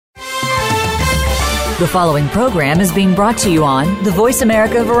The following program is being brought to you on the Voice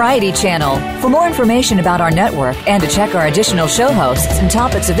America Variety Channel. For more information about our network and to check our additional show hosts and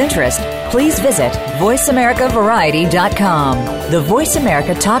topics of interest, please visit VoiceAmericaVariety.com. The Voice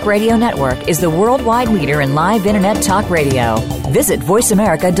America Talk Radio Network is the worldwide leader in live Internet talk radio. Visit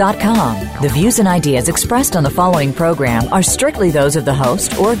VoiceAmerica.com. The views and ideas expressed on the following program are strictly those of the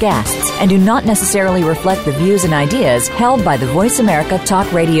host or guests and do not necessarily reflect the views and ideas held by the Voice America Talk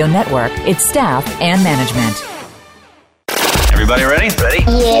Radio Network, its staff, and management. Everybody ready? Ready?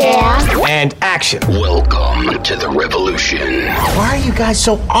 Yeah. And action. Welcome to the revolution. Why are you guys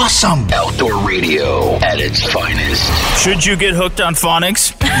so awesome? Outdoor radio at its finest. Should you get hooked on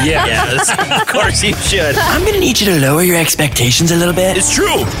phonics? Yeah. Yes, of course you should. I'm going to need you to lower your expectations a little bit. It's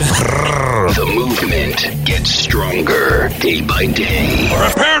true. The movement gets stronger day by day.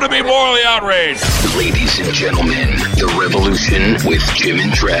 Prepare to be morally outraged. Ladies and gentlemen, the revolution with Jim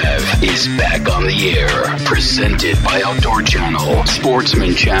and Trav is back on the air. Presented by Outdoor Channel,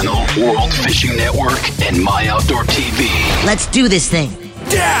 Sportsman Channel, World Fishing Network, and My Outdoor TV. Let's do this thing.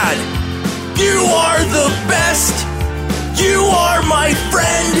 Dad, you are the best. You are my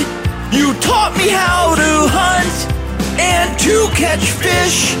friend. You taught me how to hunt and to catch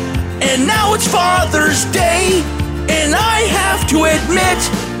fish. And now it's Father's Day, and I have to admit,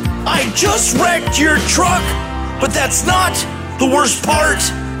 I just wrecked your truck, but that's not the worst part.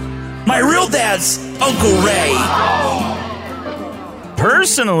 My real dad's Uncle Ray.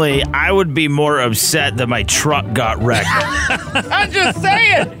 Personally, I would be more upset that my truck got wrecked. I'm just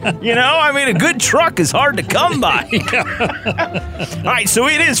saying. You know, I mean, a good truck is hard to come by. All right, so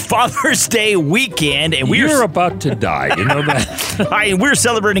it is Father's Day weekend, and You're about to die, you know that? All right, we're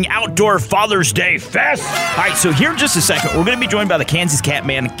celebrating Outdoor Father's Day Fest. All right, so here in just a second, we're going to be joined by the Kansas Cat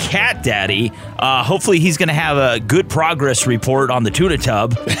Man, Cat Daddy. Hopefully, he's going to have a good progress report on the tuna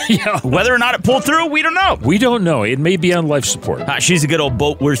tub. Yeah. Whether or not it pulled through, we don't know. We don't know. It may be on life support. She's a good old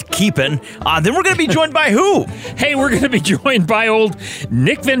boat worth keeping. Then we're going to be joined by who? Hey, we're going to be joined by old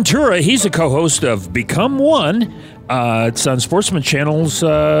Nick Ventura. He's a co-host of Become One. It's on Sportsman Channel's.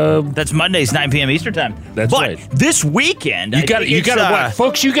 That's Mondays, 9 p.m. Eastern time. That's right. This weekend, you got to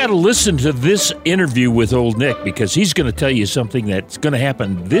folks. You got to listen to this interview with old Nick because he's going to tell you something that's going to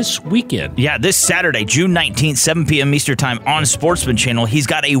happen this weekend. Yeah, this Saturday, June 19th, 7 p.m. Eastern time on Sportsman Channel. He's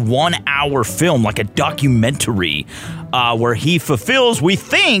got a 1-hour film, like a documentary, where he fulfills, we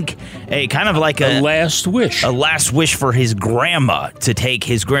think, a kind of like a last wish. A last wish for his grandma to take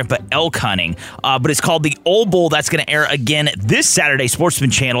his grandpa elk hunting. But it's called The Old Bull. That's going to air again this Saturday,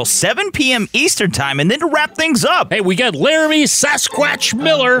 Sportsman Channel, 7 p.m. Eastern time. And then to wrap things up, hey, we got Laramie Sasquatch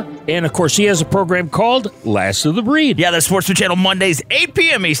Miller. And, of course, he has a program called Last of the Breed. Yeah, that's Sportsman Channel Mondays, 8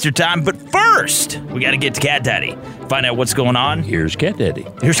 p.m. Eastern time. But first, we got to get to Cat Daddy. Find out what's going on. Here's Cat Daddy.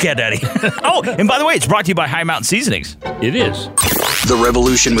 Here's Cat Daddy. Oh, and by the way, it's brought to you by High Mountain Seasonings. It is. The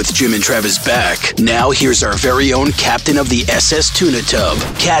revolution with Jim and Trav is back. Now here's our very own captain of the SS Tuna Tub,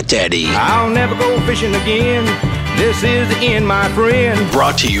 Cat Daddy. I'll never go fishing again. This is the end, my friend.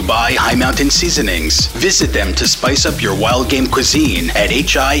 Brought to you by High Mountain Seasonings. Visit them to spice up your wild game cuisine at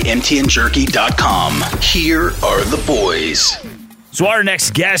HIMTNJerky.com. Here are the boys. So our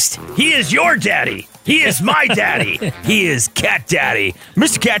next guest, he is your daddy. He is my daddy. He is Cat Daddy.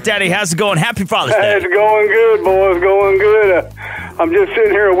 Mr. Cat Daddy, how's it going? Happy Father's Day. It's going good, boys. Going good. I'm just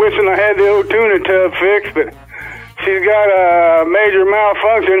sitting here wishing I had the old tuna tub fixed, but she's got a major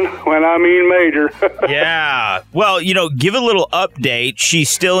malfunction, when I mean major. Yeah. Well, you know, give a little update. She's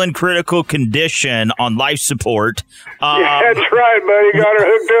still in critical condition on life support. Yeah, that's right, buddy. Got her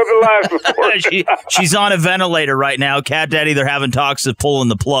hooked up to life support. She's on a ventilator right now. Cat Daddy, they're having talks of pulling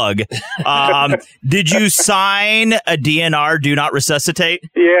the plug. Did you sign a DNR, do not resuscitate?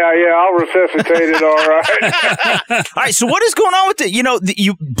 Yeah, I'll resuscitate it, all right. All right, so what is going on with it? You know,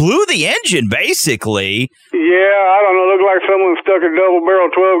 you blew the engine, basically. Yeah, I don't know. Looked like someone stuck a double-barrel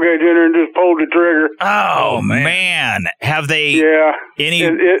 12-gauge in her and just pulled the trigger. Oh, man. Have they... Yeah.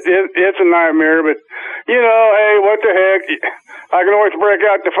 It's a nightmare, but, you know, hey, what the heck? I can always break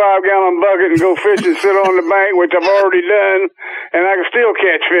out the 5-gallon bucket and go fish and sit on the bank, which I've already done, and I can still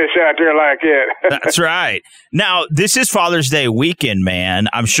catch fish out there like that. That's right. Now, this is Father's Day weekend, man.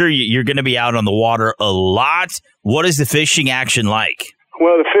 I'm sure you're going to be out on the water a lot. What is the fishing action like?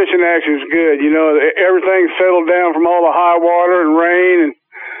 Well, the fishing action's good. You know, everything's settled down from all the high water and rain, and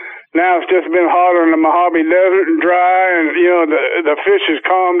now it's just been hotter in the Mojave Desert and dry, and, you know, the fish has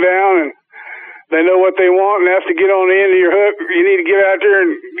calmed down, and they know what they want, and that's to get on the end of your hook. You need to get out there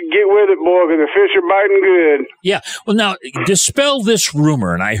and get with it, boy, because the fish are biting good. Yeah. Well, now, dispel this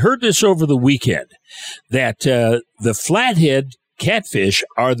rumor, and I heard this over the weekend, that the flathead catfish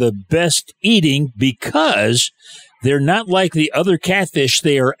are the best eating because they're not like the other catfish.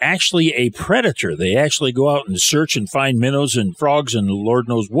 They are actually a predator. They actually go out and search and find minnows and frogs and Lord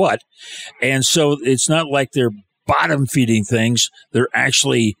knows what. And so it's not like they're bottom feeding things. They're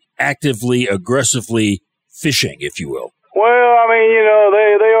actually actively, aggressively fishing, if you will. Well, I mean,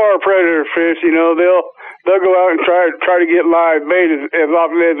 they are predator fish. They'll go out and try to get live bait as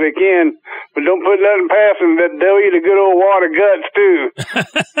often as they can, but don't put nothing past them. They'll eat a good old wad of guts too.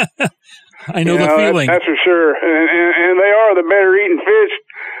 I know the feeling. That's for sure. And they are the better eating fish.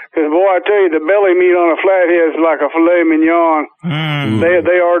 Because, boy, I tell you, the belly meat on a flathead is like a filet mignon.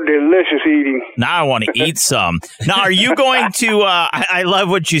 They are delicious eating. Now I want to eat some. Now, are you going to, I love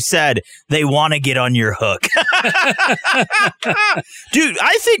what you said, they want to get on your hook. Dude,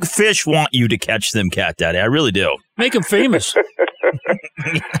 I think fish want you to catch them, Cat Daddy. I really do. Make them famous.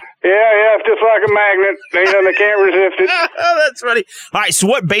 Yeah, it's just like a magnet. They can't resist it. That's funny. All right, so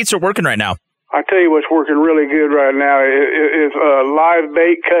what baits are working right now? I tell you what's working really good right now is live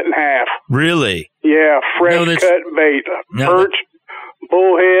bait cut in half. Really? Yeah, fresh cut bait. Perch,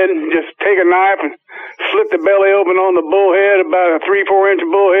 bullhead, just take a knife and slit the belly open on the bullhead, about a 3-4 inch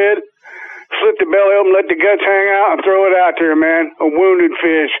bullhead. Slit the belly open, let the guts hang out, and throw it out there, man. A wounded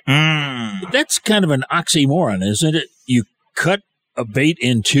fish. That's kind of an oxymoron, isn't it? You cut a bait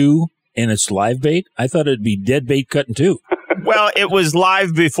in two, and it's live bait? I thought it'd be dead bait cut in two. Well, it was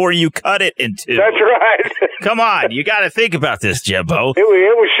live before you cut it in two. That's right. Come on, you got to think about this, Jimbo. It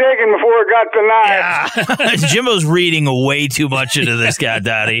was shaking before it got the knife. Yeah. Jimbo's reading way too much into this, Cat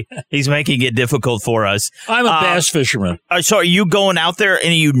Daddy. He's making it difficult for us. I'm a bass fisherman. So are you going out there and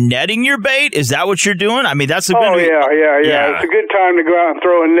are you netting your bait? Is that what you're doing? I mean, that's a good... Oh, yeah. It's a good time to go out and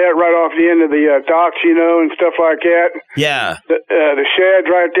throw a net right off the end of the docks, and stuff like that. Yeah. The shad's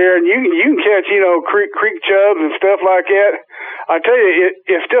right there, and you can catch, creek chubs and stuff like that. I tell you,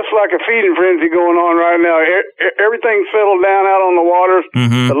 it's just like a feeding frenzy going on right now. Everything's settled down out on the waters.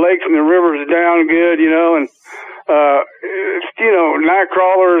 The lakes and the rivers are down good, and night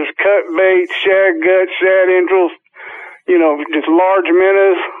crawlers, cut bait, shad guts, shad entrails, just large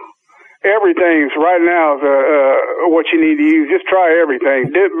minnows. Everything's right now what you need to use. Just try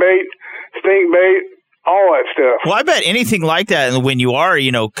everything. Dip bait, stink bait, all that stuff. Well, I bet anything like that, and when you are,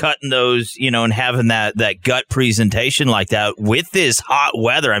 cutting those, and having that gut presentation like that with this hot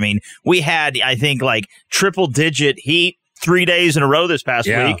weather, I mean, we had, I think, like triple-digit heat 3 days in a row this past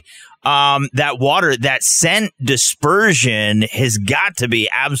week. That water, that scent dispersion has got to be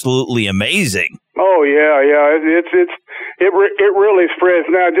absolutely amazing. Oh, yeah. It really spreads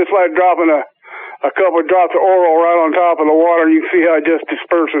now, just like dropping a couple of drops of oil right on top of the water. You can see how it just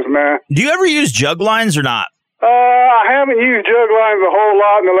disperses, man. Do you ever use jug lines or not? I haven't used jug lines a whole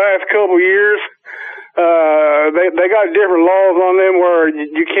lot in the last couple of years. They got different laws on them where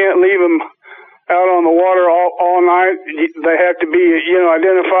you can't leave them out on the water all night. They have to be,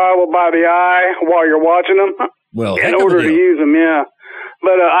 identifiable by the eye while you're watching them. Well, in order to use them, yeah.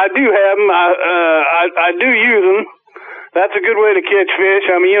 But I do have them. I do use them. That's a good way to catch fish.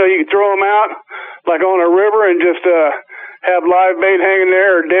 I mean, you can throw them out like on a river and just have live bait hanging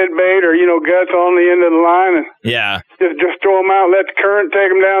there or dead bait or, guts on the end of the line. And just throw them out, let the current take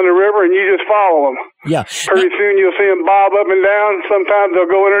them down the river, and you just follow them. Yeah. Pretty soon you'll see them bob up and down. Sometimes they'll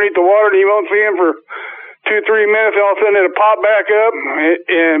go underneath the water and you won't see them for 2-3 minutes. And all of a sudden it'll pop back up.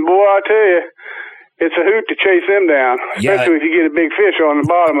 And boy, I tell you, it's a hoot to chase them down, especially if you get a big fish on the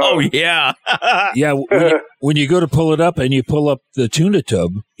bottom of it. Oh, yeah. Yeah, when you go to pull it up and you pull up the tuna tub.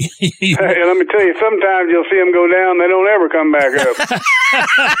 Hey, let me tell you, sometimes you'll see them go down. They don't ever come back up.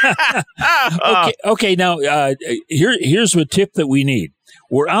 Okay. Now, here's a tip that we need.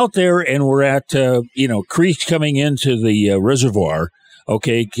 We're out there and we're at, creeks coming into the reservoir,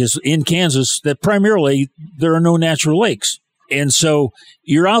 okay, because in Kansas, that primarily there are no natural lakes. And so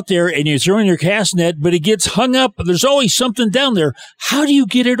you're out there and you're throwing your cast net, but it gets hung up. There's always something down there. How do you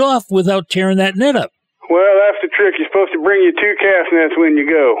get it off without tearing that net up? Well, that's the trick. You're supposed to bring your 2 cast nets when you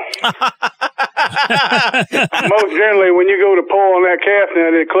go. Most generally, when you go to pull on that cast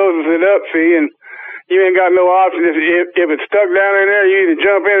net, it closes it up, see, and you ain't got no option. If it's stuck down in there, you either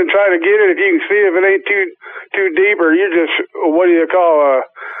jump in and try to get it if you can see if it ain't too deep, or you just,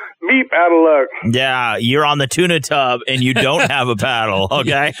 beep, out of luck. Yeah, you're on the tuna tub and you don't have a paddle,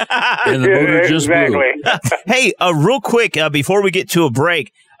 okay? And the motor just blew. Hey, real quick, before we get to a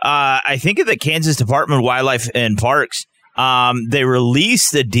break, I think of the Kansas Department of Wildlife and Parks, they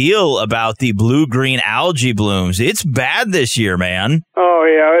released a deal about the blue-green algae blooms. It's bad this year, man. Oh,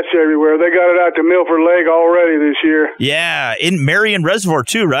 yeah, it's everywhere. They got it out to Milford Lake already this year. Yeah, in Marion Reservoir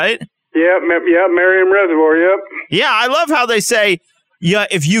too, right? Yep, Merriam Reservoir, yep. Yeah, I love how they say, yeah,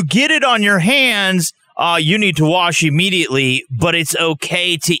 if you get it on your hands, you need to wash immediately, but it's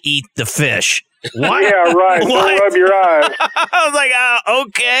okay to eat the fish. What? Yeah, right. Don't rub your eyes. I was like,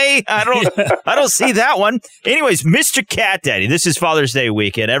 okay. I don't see that one. Anyways, Mr. Cat Daddy, this is Father's Day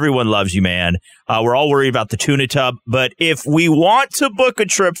weekend. Everyone loves you, man. We're all worried about the tuna tub, but if we want to book a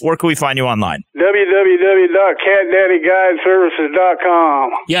trip, where can we find you online? www.catdaddyguideservices.com.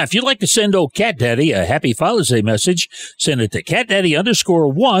 Yeah, if you'd like to send old Cat Daddy a happy Father's Day message, send it to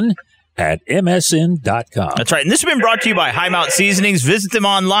catdaddy_1 at msn.com. That's right. And this has been brought to you by High Mount Seasonings. Visit them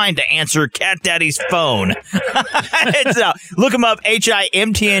online to answer Cat Daddy's phone. Look him up,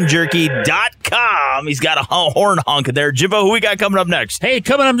 HIMTNjerky.com. He's got a horn honk there. Jimbo, who we got coming up next? Hey,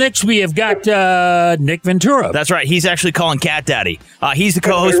 coming up next, we have got Nick Ventura. That's right. He's actually calling Cat Daddy. He's the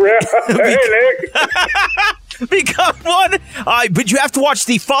co-host. Hey, Nick. Become one. But you have to watch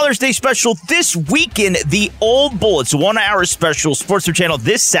the Father's Day special this weekend, The Old Bull. It's a 1 hour special, Sportsman Channel,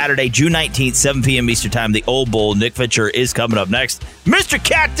 this Saturday, June 19th, 7 p.m. Eastern Time. The Old Bull. Nick Ventura is coming up next. Mr.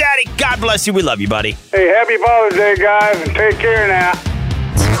 Cat Daddy, God bless you. We love you, buddy. Hey, happy Father's Day, guys, and take care now.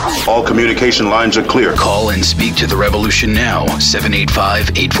 All communication lines are clear. Call and speak to The Revolution now,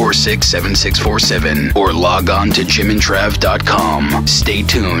 785-846-7647, or log on to jimandtrav.com. Stay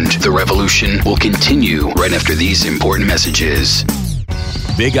tuned. The Revolution will continue right after these important messages.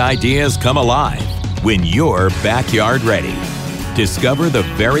 Big ideas come alive when you're backyard ready. Discover the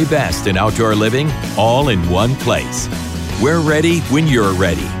very best in outdoor living all in one place. We're ready when you're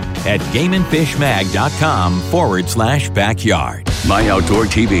ready at gameandfishmag.com/backyard. My Outdoor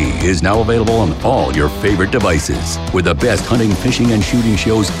TV is now available on all your favorite devices. With the best hunting, fishing, and shooting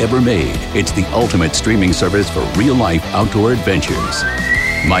shows ever made, it's the ultimate streaming service for real-life outdoor adventures.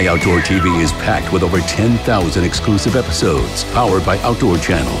 My Outdoor TV is packed with over 10,000 exclusive episodes, powered by Outdoor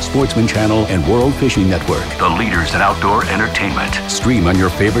Channel, Sportsman Channel, and World Fishing Network, the leaders in outdoor entertainment. Stream on your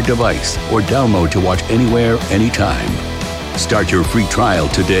favorite device or download to watch anywhere, anytime. Start your free trial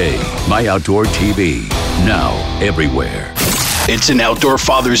today. My Outdoor TV, now everywhere. It's an Outdoor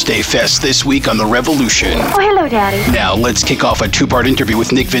Father's Day fest this week on The Revolution. Oh, hello, Daddy. Now, let's kick off a two-part interview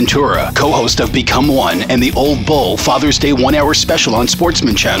with Nick Ventura, co-host of Become One and The Old Bull Father's Day 1 hour special on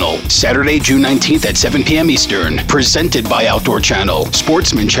Sportsman Channel, Saturday, June 19th at 7 p.m. Eastern. Presented by Outdoor Channel,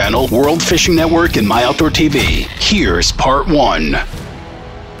 Sportsman Channel, World Fishing Network, and My Outdoor TV. Here's part one.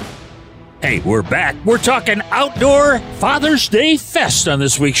 Hey, we're back. We're talking Outdoor Father's Day Fest on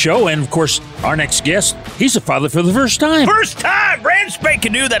this week's show. And, of course, our next guest, he's a father for the first time. First time! Brand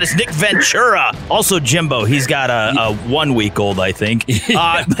spanking new. That is Nick Ventura. Also, Jimbo. He's got a 1 week old, I think.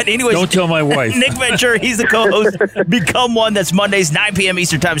 But anyways. Don't tell my wife. Nick Ventura, he's the co-host. Become One. That's Mondays, 9 p.m.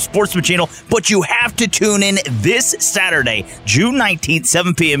 Eastern Time, Sportsman Channel. But you have to tune in this Saturday, June 19th,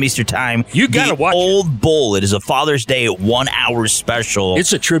 7 p.m. Eastern Time. You got to watch Old Bull. It is a Father's Day 1 hour special.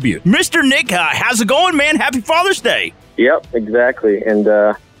 It's a tribute. Mr. Nick, how's it going, man? Happy Father's Day. Yep, exactly. And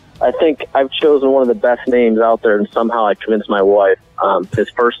I think I've chosen one of the best names out there, and somehow I convinced my wife. His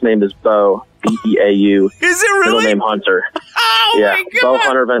first name is Beau, B-E-A-U. Is it really? Middle name Hunter. Oh, yeah, my God. Beau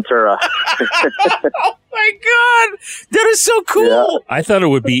Hunter Ventura. Oh, my God. That is so cool. Yeah. I thought it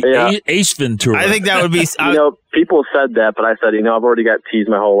would be Ace Ventura. I think that would be... people said that, but I said, I've already got teased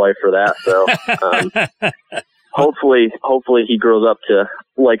my whole life for that, so... Hopefully he grows up to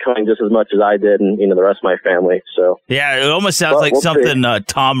like hunting just as much as I did, and the rest of my family. So yeah, it almost sounds like something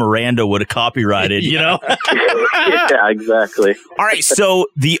Tom Miranda would have copyrighted. Yeah, exactly. All right, so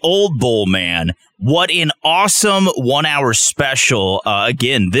the Old Bull, man, what an awesome 1 hour special!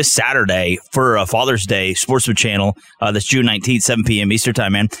 Again, this Saturday for Father's Day, Sportsman Channel. That's June 19th, 7 p.m. Eastern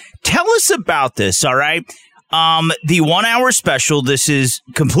Time. Man, tell us about this. All right. The 1 hour special, this is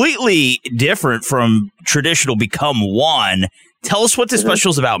completely different from traditional Become One. Tell us what this special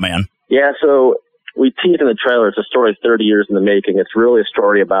is about, man. Yeah, so we teased in the trailer. It's a story 30 years in the making. It's really a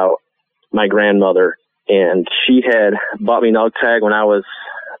story about my grandmother, and she had bought me an elk tag when I was,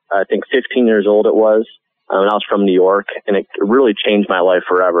 I think, 15 years old it was, and I was from New York, and it really changed my life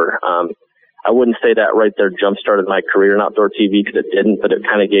forever. I wouldn't say that right there jump-started my career in outdoor TV because it didn't, but it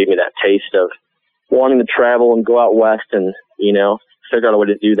kind of gave me that taste of wanting to travel and go out west and, figure out a way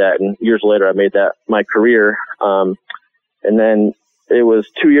to do that. And years later, I made that my career. And then it was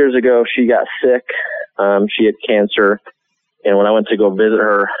 2 years ago, she got sick. She had cancer. And when I went to go visit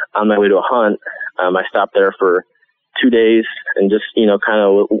her on my way to a hunt, I stopped there for 2 days and just, kind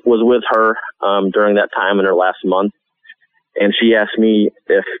of was with her during that time in her last month. And she asked me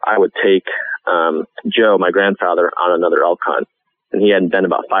if I would take Joe, my grandfather, on another elk hunt. And he hadn't been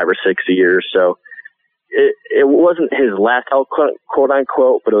about 5 or 6 years. So it wasn't his last elk hunt, quote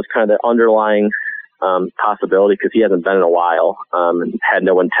unquote, but it was kind of the underlying possibility because he hasn't been in a while and had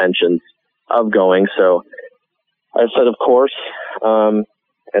no intentions of going. So I said, of course. And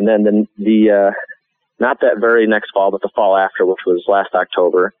then the not that very next fall, but the fall after, which was last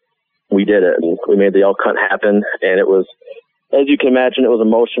October, we did it and we made the elk hunt happen. And it was, as you can imagine, it was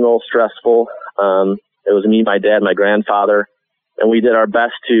emotional, stressful. It was me, my dad, my grandfather, and we did our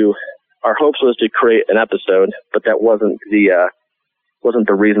best our hopes was to create an episode, but that wasn't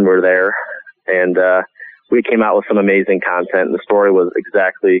the reason we're there. And we came out with some amazing content. And the story was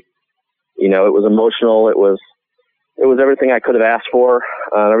exactly, it was emotional. It was everything I could have asked for,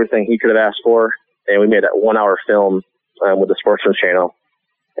 everything he could have asked for. And we made that 1 hour film with the Sportsman Channel.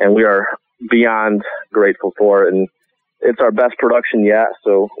 And we are beyond grateful for it. And it's our best production yet.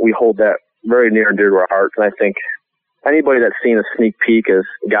 So we hold that very near and dear to our hearts. And I think anybody that's seen a sneak peek has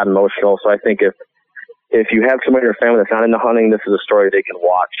got emotional. So I think if you have somebody in your family that's not into hunting, this is a story they can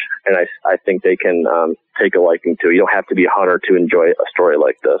watch, and I think they can take a liking to. You don't have to be a hunter to enjoy a story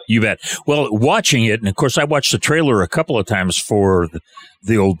like this. You bet. Well, watching it, and of course I watched the trailer a couple of times for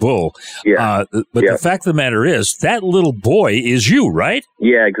the old bull. Yeah. But the fact of the matter is, that little boy is you, right?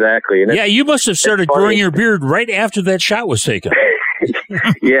 Yeah, exactly. And you must have started growing your beard right after that shot was taken.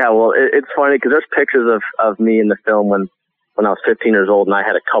 Yeah, well, it's funny because there's pictures of me in the film when I was 15 years old and I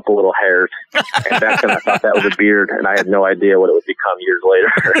had a couple little hairs. And back then I thought that was a beard, and I had no idea what it would become years later.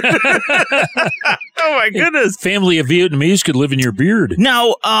 Oh, my goodness. Family of Vietnamese could live in your beard.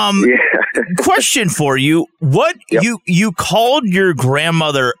 Now, question for you. What you called your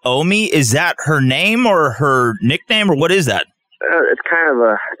grandmother Omi? Is that her name or her nickname, or what is that? It's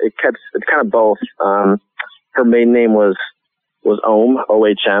kind of both. Her maiden name was Ohm,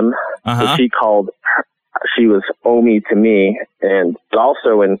 O-H-M. So she was Omi to me, but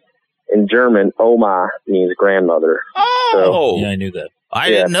also in German, Oma means grandmother. Oh, yeah, I knew that. I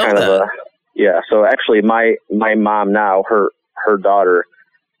didn't know that. So actually my mom now, her daughter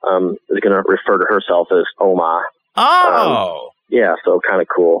is going to refer to herself as Oma. So kind of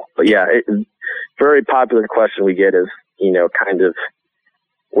cool. But yeah, very popular question we get is, kind of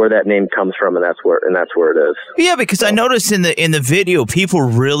where that name comes from, and that's where it is. Yeah, because I noticed in the video, people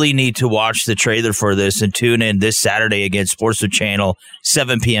really need to watch the trailer for this and tune in this Saturday against Sportsman Channel,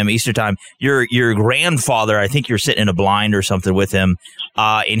 7 p.m. Eastern Time. Your grandfather, I think you're sitting in a blind or something with him,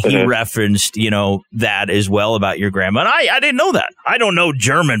 and he referenced, that as well about your grandma. And I didn't know that. I don't know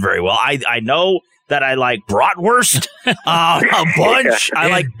German very well. I know that I like bratwurst a bunch. I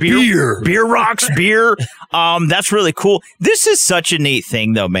like beer rocks, beer. That's really cool. This is such a neat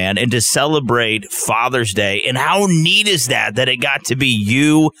thing, though, man. And to celebrate Father's Day, and how neat is that it got to be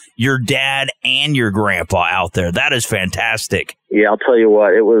you, your dad, and your grandpa out there. That is fantastic. Yeah, I'll tell you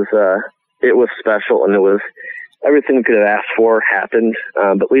what. It was special, and it was everything we could have asked for happened.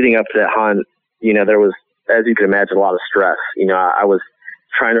 But leading up to that hunt, there was, as you can imagine, a lot of stress. I was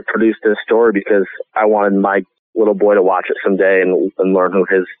trying to produce this story because I wanted my little boy to watch it someday and learn who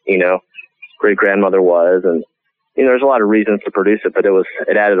his, great grandmother was. And, there's a lot of reasons to produce it, but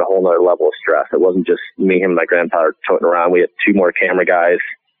it added a whole nother level of stress. It wasn't just me, him, and my grandfather toting around. We had 2 more camera guys,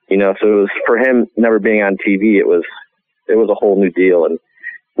 so it was, for him never being on TV, it was a whole new deal. And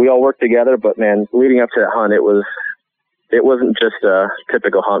we all worked together, but man, leading up to that hunt, it wasn't just a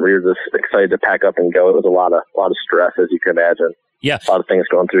typical hunt where you're just excited to pack up and go. It was a lot of stress, as you can imagine. Yeah. A lot of things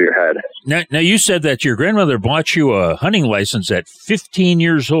going through your head. Now you said that your grandmother bought you a hunting license at 15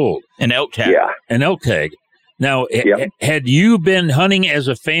 years old. An elk tag. Yeah. An elk tag. Now, had you been hunting as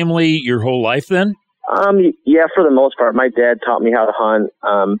a family your whole life then? Yeah, for the most part. My dad taught me how to hunt,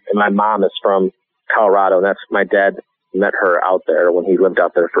 and my mom is from Colorado, and my dad met her out there when he lived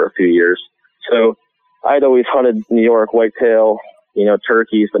out there for a few years. So I'd always hunted New York whitetail,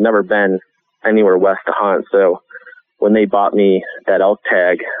 turkeys, but never been anywhere west to hunt. So when they bought me that elk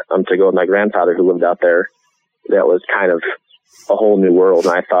tag to go with my grandfather who lived out there, that was kind of a whole new world.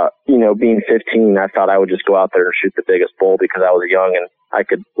 And I thought, being 15, I thought I would just go out there and shoot the biggest bull because I was young and I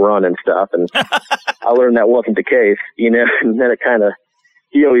could run and stuff. And I learned that wasn't the case, and then it kind of,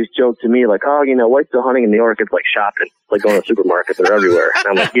 he always joked to me like, oh, whitetail hunting in New York is like shopping, like going to the supermarket. They're everywhere. And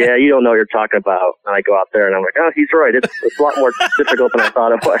I'm like, yeah, you don't know what you're talking about. And I go out there and I'm like, oh, he's right. It's a lot more difficult than I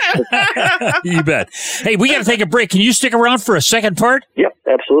thought it was. You bet. Hey, we got to take a break. Can you stick around for a second part? Yep,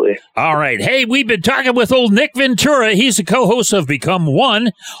 Absolutely. All right. Hey, we've been talking with old Nick Ventura. He's the co-host of Become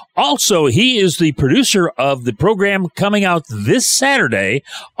One. Also, he is the producer of the program coming out this Saturday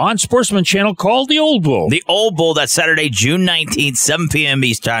on Sportsman Channel called The Old Bull. The Old Bull, that's Saturday, June 19th, 7 p.m.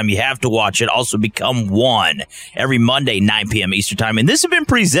 Eastern Time. You have to watch it. Also, Become One every Monday, 9 p.m. Eastern Time. And this has been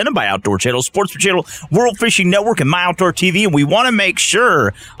presented by Outdoor Channel, Sportsman Channel, World Fishing Network, and My Outdoor TV. And we want to make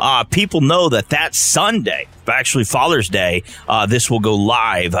sure people know that Sunday, actually Father's Day, this will go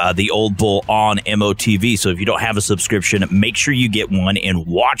live, The Old Bull on MOTV. So if you don't have a subscription, make sure you get one and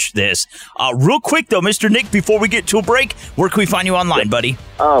watch this. Real quick, though, Mr. Nick, before we get to a break, where can we find you online, buddy?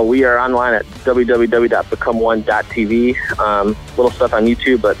 We are online at www.becomeone.tv. Little stuff on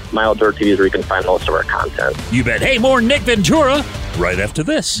YouTube, but My Outdoor TV is where you can find most of our content. You bet. Hey, more Nick Ventura right after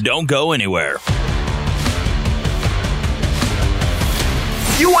this. Don't go anywhere.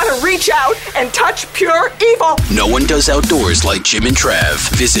 You want to reach out and touch pure evil. No one does outdoors like Jim and Trav.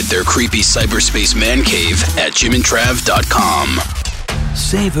 Visit their creepy cyberspace man cave at jimandtrav.com.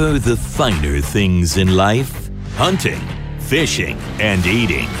 Savor the finer things in life. Hunting, fishing, and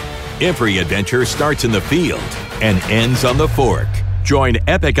eating. Every adventure starts in the field and ends on the fork. Join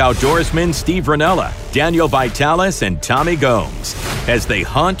epic outdoorsmen Steve Ranella, Daniel Vitalis, and Tommy Gomes as they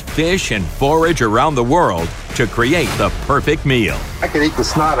hunt, fish, and forage around the world to create the perfect meal. I could eat the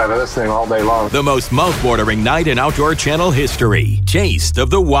snot out of this thing all day long. The most mouth-watering night in Outdoor Channel history. Taste of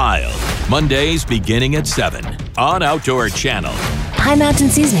the Wild. Mondays beginning at 7 on Outdoor Channel. High Mountain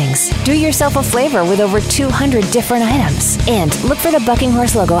Seasonings. Do yourself a flavor with over 200 different items. And look for the Bucking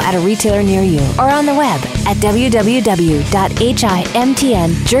Horse logo at a retailer near you or on the web at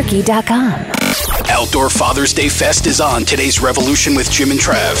www.himtnjerky.com. Outdoor Father's Day Fest is on today's Revolution with Jim and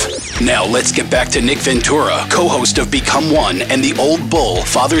Trav. Now let's get back to Nick Ventura, co-host of Become One and The Old Bull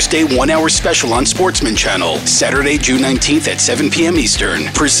Father's Day 1-hour special on Sportsman Channel, Saturday, June 19th at 7 p.m. Eastern.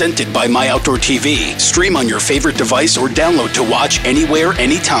 Presented by My Outdoor TV. Stream on your favorite device or download to watch anywhere,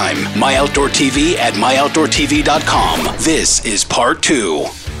 anytime. My Outdoor TV at myoutdoortv.com. This is part 2.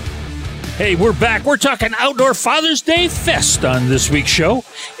 Hey, we're back. We're talking Outdoor Father's Day Fest on this week's show.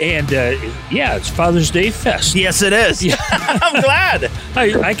 And, it's Father's Day Fest. Yes, it is. Yeah. I'm glad.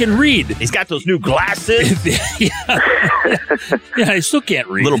 I can read. He's got those new glasses. Yeah, I still can't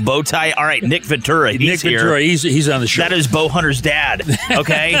read. Little bow tie. All right, Nick Ventura. He's here. He's on the show. That is Bow Hunter's dad,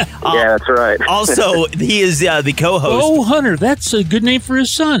 okay? Yeah, that's right. Also, he is the co-host. Bow Hunter. That's a good name for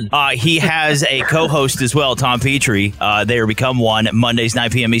his son. He has a co-host as well, Tom Petrie. They are Become One, Mondays, 9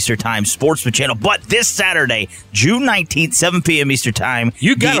 p.m. Eastern Time, Sportsman Channel. But this Saturday, June 19th, 7 p.m. Eastern Time,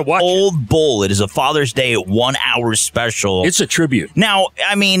 you got to watch Old Bull. It is a Father's Day 1-hour special. It's a tribute. Now,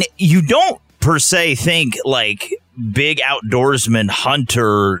 I mean, you don't per se think like big outdoorsman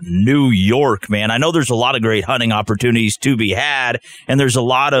hunter New York, man. I know there's a lot of great hunting opportunities to be had, and there's a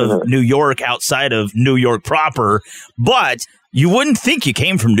lot of New York outside of New York proper, but you wouldn't think you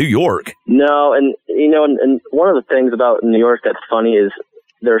came from New York. No, and and one of the things about New York that's funny is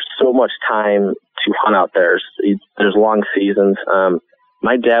there's so much time to hunt out there. There's long seasons.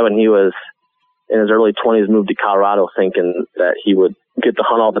 My dad, when he was in his early 20s, moved to Colorado thinking that he would get to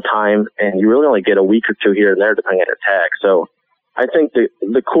hunt all the time, and you really only get a week or two here and there depending on your tag. So I think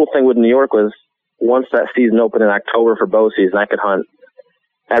the cool thing with New York was once that season opened in October for bow season, I could hunt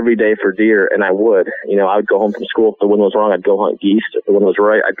every day for deer, and I would. I would go home from school. If the wind was wrong, I'd go hunt geese. If the wind was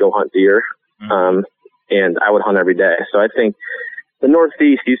right, I'd go hunt deer. And I would hunt every day. So I think the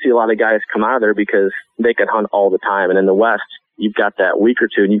Northeast, you see a lot of guys come out of there because they can hunt all the time. And in the West, you've got that week or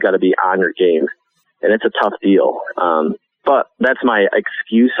two, and you've got to be on your game. And it's a tough deal. But that's my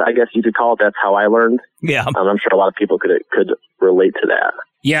excuse, I guess you could call it. That's how I learned. Yeah. I'm sure a lot of people could relate to that.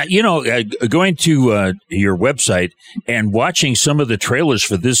 Yeah, going to your website and watching some of the trailers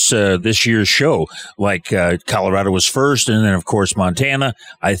for this year's show, like Colorado was first, and then, of course, Montana.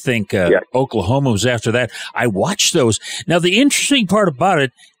 I think Oklahoma was after that. I watched those. Now, the interesting part about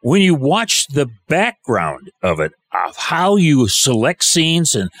it, when you watch the background of it, of how you select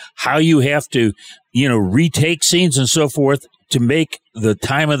scenes and how you have to, retake scenes and so forth to make the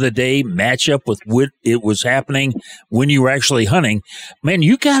time of the day match up with what it was happening when you were actually hunting, man,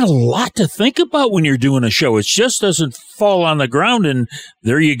 you got a lot to think about when you're doing a show. It just doesn't fall on the ground and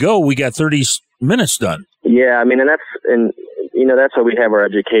there you go. We got 30 minutes done. Yeah, I mean, and that's why we have our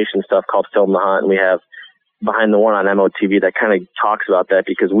education stuff called Film the Hunt, and we have Behind the One on MOTV that kind of talks about that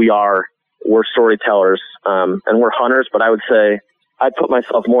because we're storytellers and we're hunters, but I would say I'd put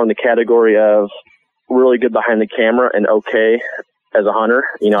myself more in the category of really good behind the camera and okay as a hunter.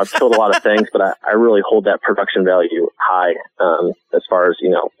 I've killed a lot of things, but I really hold that production value high as far as,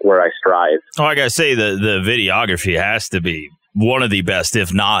 where I strive. Oh, I got to say, the videography has to be one of the best,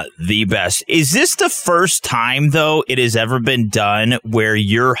 if not the best. Is this the first time, though, it has ever been done where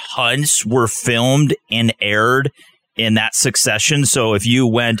your hunts were filmed and aired in that succession? So if you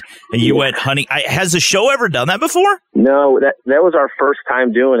went hunting, has the show ever done that before? No, that was our first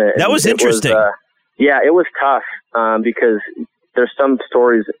time doing it. That was interesting. It was tough because there's some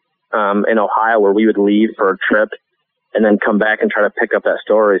stories in Ohio where we would leave for a trip and then come back and try to pick up that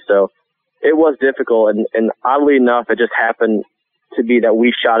story. So it was difficult, and oddly enough, it just happened to be that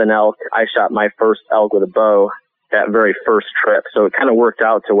we shot an elk. I shot my first elk with a bow that very first trip, so it kind of worked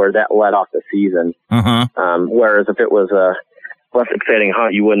out to where that led off the season. Whereas if it was a less exciting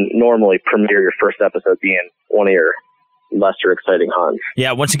hunt, you wouldn't normally premiere your first episode being one of your lesser exciting hunts.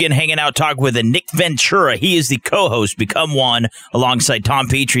 Yeah, once again, hanging out, talk with Nick Ventura. He is the co-host, Become One, alongside Tom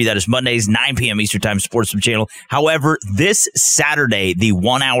Petrie. That is Mondays, 9 p.m. Eastern Time, Sportsman Channel. However, this Saturday, the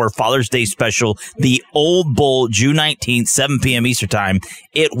 1-hour Father's Day special, The Old Bull, June 19th, 7 p.m. Eastern Time,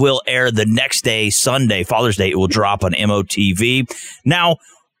 it will air the next day, Sunday, Father's Day. It will drop on MOTV. Now,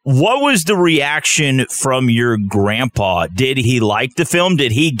 what was the reaction from your grandpa? Did he like the film?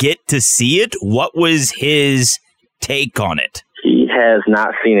 Did he get to see it? What was his take on it? He has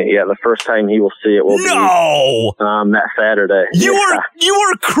not seen it yet. The first time he will see it will be that Saturday. You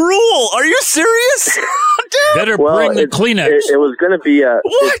were cruel. Are you serious? Better bring the Kleenex. It was going to be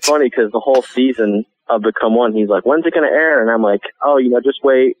it's funny because the whole season of Become One, he's like, when's it going to air? And I'm like, just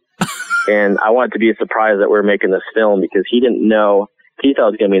wait. And I want it to be a surprise that we're making this film because he didn't know. He thought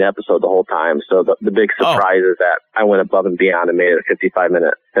it was going to be an episode the whole time. So the big surprise is that I went above and beyond and made it a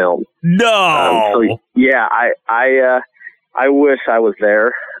 55-minute film. No. I wish I was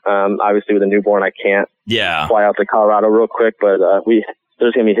there. Obviously, with a newborn, I can't fly out to Colorado real quick. But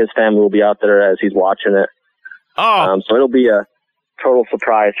there's going to be his family will be out there as he's watching it. So it'll be a total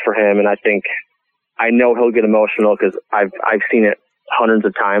surprise for him. And I know he'll get emotional because I've seen it hundreds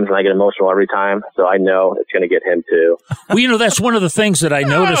of times and I get emotional every time, so I know it's going to get him too. Well, that's one of the things that I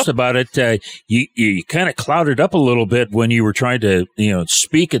noticed about it. You kind of clouded up a little bit when you were trying to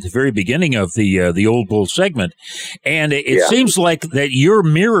speak at the very beginning of the Old Bull segment, and it seems like that you're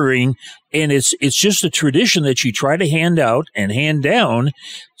mirroring, and it's just a tradition that you try to hand out and hand down.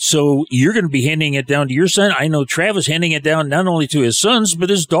 So you're going to be handing it down to your son. I know Trav is handing it down not only to his sons,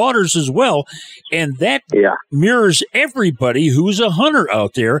 but his daughters as well. And that mirrors everybody who's a hunter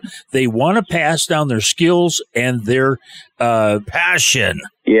out there. They want to pass down their skills and their passion.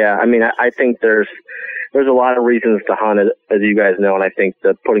 Yeah, I mean, I think there's a lot of reasons to hunt, as you guys know, and I think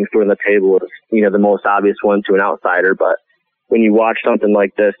that putting food on the table is, the most obvious one to an outsider. But when you watch something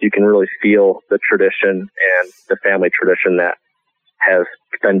like this, you can really feel the tradition and the family tradition that has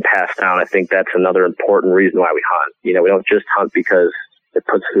been passed down. I think that's another important reason why we hunt. We don't just hunt because it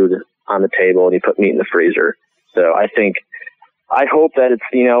puts food on the table and you put meat in the freezer. So I hope that it's,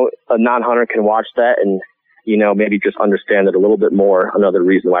 a non-hunter can watch that and, maybe just understand it a little bit more. Another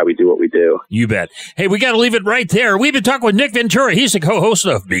reason why we do what we do. You bet. Hey, we got to leave it right there. We've been talking with Nick Ventura. He's the co-host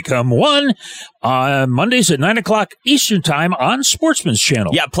of Become One on Mondays at 9 o'clock Eastern Time on Sportsman's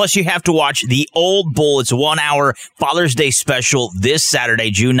Channel. Yeah, plus you have to watch The Old Bull. It's a 1-hour Father's Day special this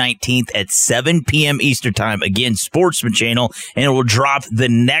Saturday, June 19th at 7 p.m. Eastern Time. Again, Sportsman Channel, and it will drop the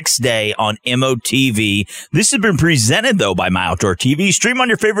next day on MOTV. This has been presented, though, by My Outdoor TV. Stream on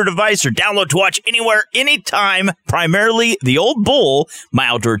your favorite device or download to watch anywhere, anytime. Primarily The Old Bull,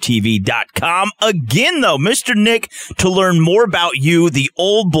 myoutdoortv.com. Again, though, Mr. Nick, to learn more about you, The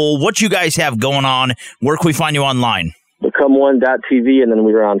Old Bull, what you guys have going on, where can we find you online? BecomeOne.tv, and then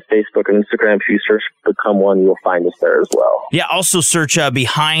we are on Facebook and Instagram. If you search Become One, you'll find us there as well. Yeah, also search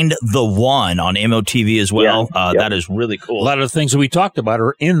Behind the One on MOTV as well. That is really cool. A lot of the things that we talked about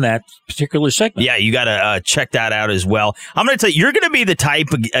are in that particular segment. Yeah, you got to check that out as well. I'm going to tell you, you're going to be the type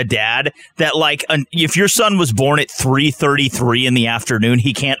of dad that, if your son was born at 3:33 in the afternoon,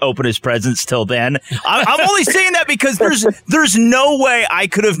 he can't open his presents till then. I'm only saying that because there's no way I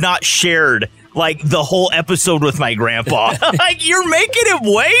could have not shared the whole episode with my grandpa. You're making him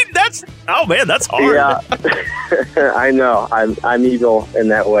wait? That's hard. Yeah, I know. I'm evil in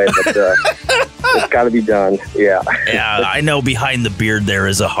that way, but it's got to be done. Yeah. Yeah, I know behind the beard there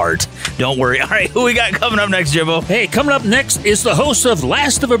is a heart. Don't worry. All right, who we got coming up next, Jimbo? Hey, coming up next is the host of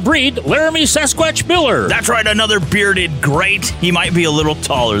Last of a Breed, Laramie Sasquatch Miller. That's right, another bearded great. He might be a little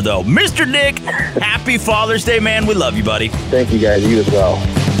taller, though. Mr. Nick, happy Father's Day, man. We love you, buddy. Thank you, guys. You as well.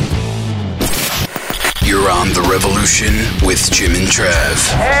 You're on The Revolution with Jim and Trav.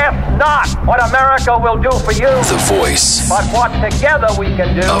 Ask not what America will do for you. The voice. But what together we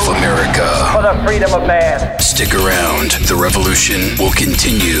can do. Of America. For the freedom of man. Stick around. The Revolution will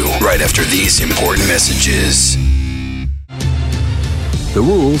continue right after these important messages. The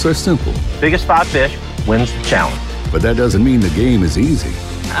rules are simple. Biggest 5 fish wins the challenge. But that doesn't mean the game is easy.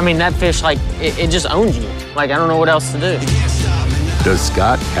 I mean, that fish, like, it just owns you. Like, I don't know what else to do. Does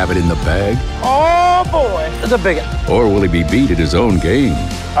Scott have it in the bag? Oh, boy. It's a big one. Or will he be beat at his own game?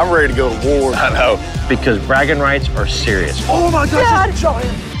 I'm ready to go to war. I know. Because bragging rights are serious. Oh, my God.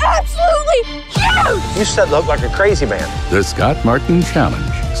 Absolutely huge! You said look like a crazy man. The Scott Martin Challenge.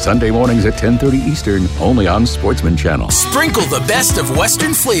 Sunday mornings at 10:30 Eastern, only on Sportsman Channel. Sprinkle the best of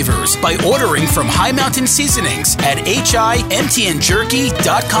Western flavors by ordering from High Mountain Seasonings at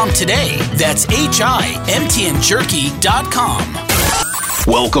HIMTNJerky.com today. That's HIMTNJerky.com.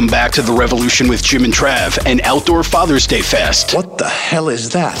 Welcome back to The Revolution with Jim and Trav, an outdoor Father's Day fest. What the hell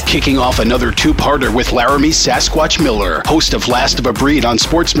is that? Kicking off another two-parter with Laramie Sasquatch Miller, host of Last of a Breed on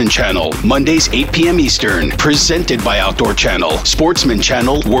Sportsman Channel, Mondays 8 p.m. Eastern, presented by Outdoor Channel, Sportsman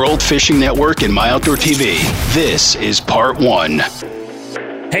Channel, World Fishing Network, and My Outdoor TV. This is part 1.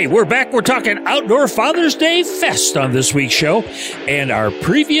 Hey, we're back. We're talking Outdoor Father's Day Fest on this week's show. And our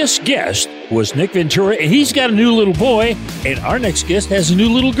previous guest was Nick Ventura, and he's got a new little boy. And our next guest has a new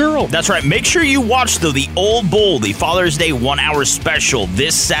little girl. That's right. Make sure you watch, though, the Old Bull, the Father's Day 1-hour special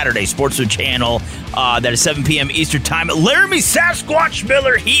this Saturday, Sportsman Channel. That is 7 p.m. Eastern Time. Laramie Sasquatch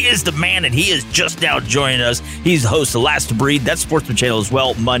Miller, he is the man, and he is just now joining us. He's the host of Last to Breed. That's Sportsman Channel as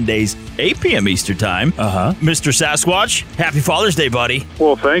well, Mondays, 8 p.m. Eastern Time. Mr. Sasquatch, happy Father's Day, buddy.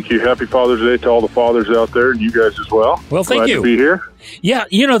 Well, thank you. Happy Father's Day to all the fathers out there, and you guys as well. Well, thank you. Glad to be here. Yeah,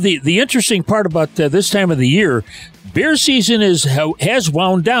 you know, the interesting part about this time of the year, bear season has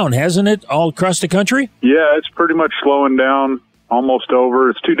wound down, hasn't it, all across the country? Yeah, it's pretty much slowing down. Almost over.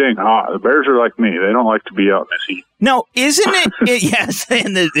 It's too dang hot. The bears are like me. They don't like to be out in this heat. No, isn't it? Yes,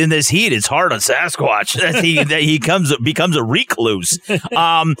 in this heat, it's hard on Sasquatch. That he becomes a recluse.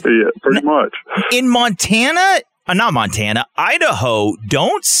 Yeah, pretty much. In Montana, not Montana, Idaho,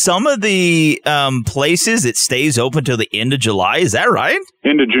 don't some of the places it stays open till the end of July? Is that right?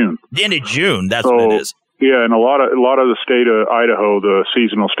 End of June. End of June. That's what it is. Yeah, and a lot of the state of Idaho, the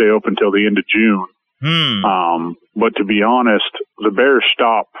season will stay open till the end of June. But to be honest, the bears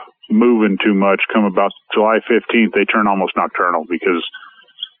stop moving too much. Come about July 15th, they turn almost nocturnal because,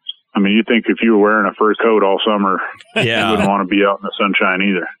 I mean, you think if you were wearing a fur coat all summer, you wouldn't want to be out in the sunshine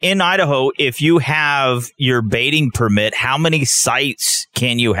either. In Idaho, if you have your baiting permit, how many sites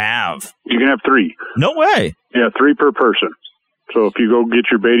can you have? You can have 3. No way. Yeah, 3 per person. So if you go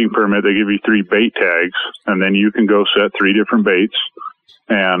get your baiting permit, they give you 3 bait tags, and then you can go set 3 different baits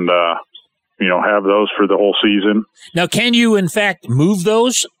and, have those for the whole season. Now, can you, in fact, move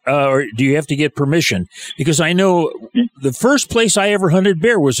those, or do you have to get permission? Because I know the first place I ever hunted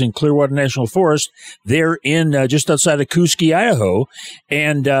bear was in Clearwater National Forest. They're in just outside of Kuski, Idaho,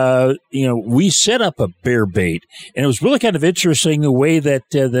 and we set up a bear bait, and it was really kind of interesting the way that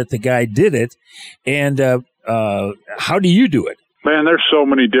the guy did it. And how do you do it? Man, there's so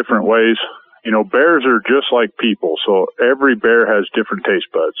many different ways. Bears are just like people, so every bear has different taste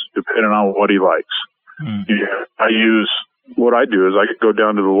buds depending on what he likes. What I do is I could go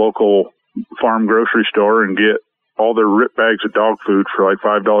down to the local farm grocery store and get all their rip bags of dog food for like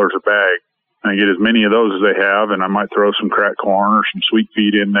 $5 a bag. And I get as many of those as they have, and I might throw some cracked corn or some sweet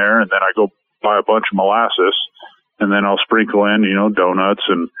feed in there, and then I go buy a bunch of molasses, and then I'll sprinkle in, donuts.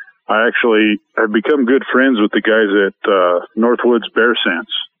 And I actually have become good friends with the guys at Northwoods Bear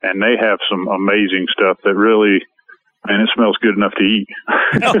Sense. And they have some amazing stuff that really, it smells good enough to eat.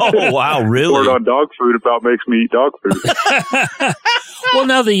 Oh, wow, really? Word on dog food about makes me eat dog food. Well,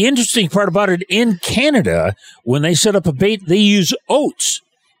 now, the interesting part about it, in Canada, when they set up a bait, they use oats.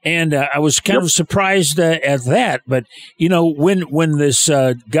 And I was kind of surprised at that. But, when this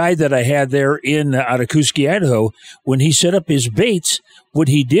guy that I had there out of Kuski, Idaho, when he set up his baits, what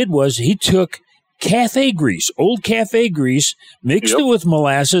he did was he took old cafe grease, mixed it with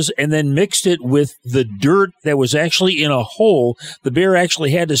molasses, and then mixed it with the dirt that was actually in a hole. The bear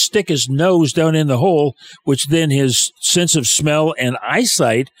actually had to stick his nose down in the hole, which then his sense of smell and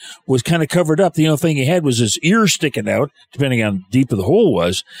eyesight was kind of covered up. The only thing he had was his ears sticking out, depending on how deep the hole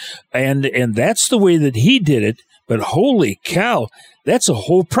was. And that's the way that he did it. But holy cow, that's a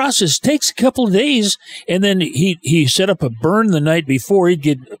whole process. It takes a couple of days. And then he set up a burn the night before. He'd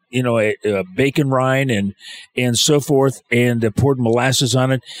get, a bacon rind and so forth, and poured molasses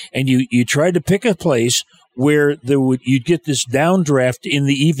on it. And you tried to pick a place where you'd get this downdraft in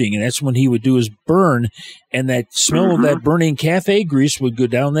the evening. And that's when he would do his burn. And that smell of that burning cafe grease would go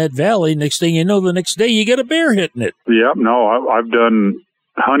down that valley. Next thing you know, the next day you got a bear hitting it. Yep. No, I've done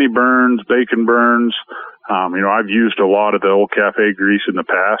honey burns, bacon burns. I've used a lot of the old cafe grease in the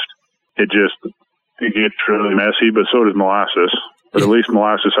past. It gets really messy, but so does molasses. But at least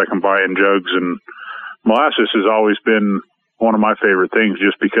molasses I can buy in jugs, and molasses has always been one of my favorite things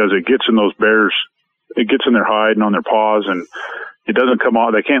just because it gets in those bears, it gets in their hide and on their paws, and it doesn't come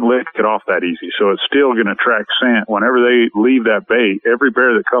off. They can't lick it off that easy. So it's still going to attract scent. Whenever they leave that bait, every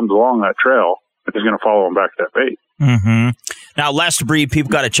bear that comes along that trail is going to follow them back to that bait. Mm-hmm. Now, Last to Breed, people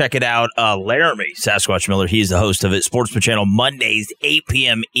got to check it out. Laramie Sasquatch Miller, he's the host of it. Sportsman Channel, Mondays, 8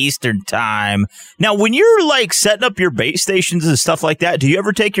 p.m. Eastern Time. Now, when you're like setting up your bait stations and stuff like that, do you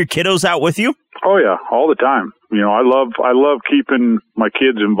ever take your kiddos out with you? Oh yeah, all the time. You know, I love keeping my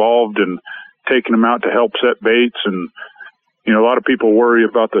kids involved and taking them out to help set baits. And you know, a lot of people worry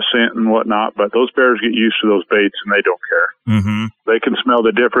about the scent and whatnot, but those bears get used to those baits and they don't care. Mm-hmm. They can smell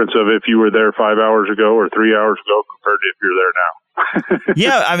the difference of if you were there 5 hours ago or 3 hours ago compared to if you're there now.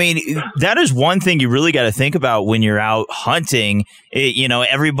 Yeah, I mean, that is one thing you really got to think about when you're out hunting. You know,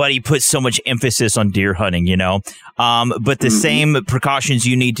 everybody puts so much emphasis on deer hunting, you know, but the same precautions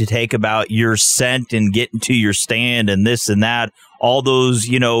you need to take about your scent and getting to your stand and this and that, all those,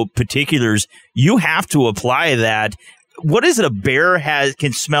 you know, particulars, you have to apply that. What is it? A bear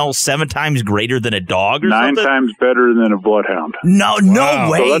can smell 7 times greater than a dog or 9 something? times better than a bloodhound. No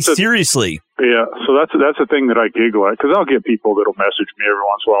way. So seriously. Yeah. So that's the thing that I giggle at, because I'll get people that'll message me every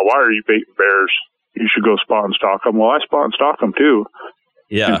once in a while. Why are you baiting bears? You should go spot and stalk them. Well, I spot and stalk them too.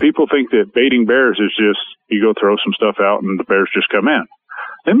 Yeah. And people think that baiting bears is just, you go throw some stuff out and the bears just come in.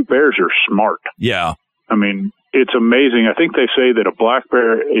 Them bears are smart. Yeah. I mean, it's amazing. I think they say that a black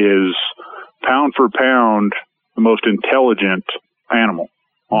bear is pound for pound the most intelligent animal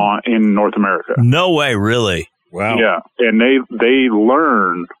in North America. No way, really? Wow. Yeah, and they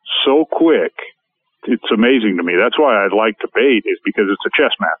learn so quick. It's amazing to me. That's why I like to bait, is because it's a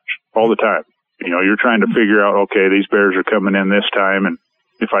chess match all the time. You know, you're trying to figure out, okay, these bears are coming in this time, and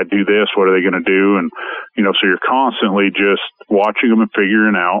if I do this, what are they going to do? And, you know, so you're constantly just watching them and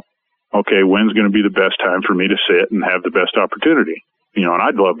figuring out, okay, when's going to be the best time for me to sit and have the best opportunity? You know, and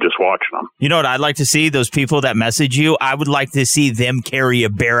I'd love just watching them. You know what I'd like to see? Those people that message you, I would like to see them carry a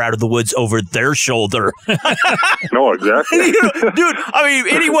bear out of the woods over their shoulder. No, exactly. Dude, I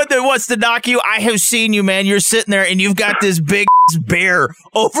mean, anyone that wants to knock you, I have seen you, man. You're sitting there and you've got this big bear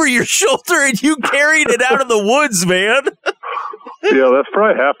over your shoulder and you carried it out of the woods, man. Yeah, that's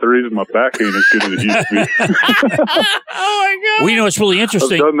probably half the reason my back ain't as good as it used to be. Oh, my God. Well, you know, it's really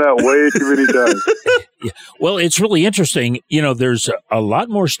interesting. I've done that way too many times. Yeah. Well, it's really interesting. You know, there's a lot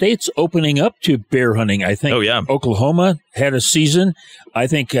more states opening up to bear hunting. I think Oklahoma had a season. I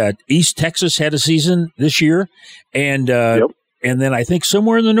think East Texas had a season this year. And and then I think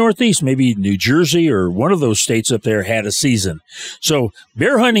somewhere in the Northeast, maybe New Jersey or one of those states up there had a season. So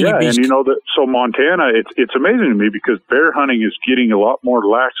bear hunting. Yeah, and you know, so Montana, it's amazing to me because bear hunting is getting a lot more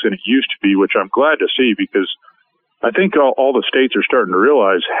lax than it used to be, which I'm glad to see, because I think all the states are starting to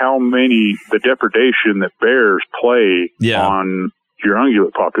realize the depredation that bears play on your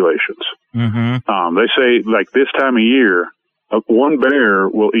ungulate populations. Mm-hmm. They say, like, this time of year, one bear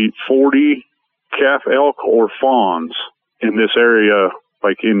will eat 40 calf elk or fawns in this area,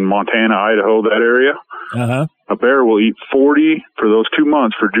 like in Montana, Idaho, that area. Uh-huh. A bear will eat 40 for those 2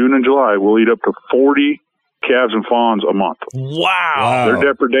 months, for June and July, will eat up to 40 calves and fawns a month. Wow.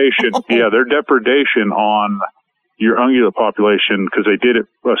 Their depredation, their depredation on your ungulate population, because they did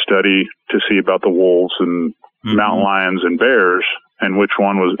a study to see about the wolves and mountain lions and bears, and which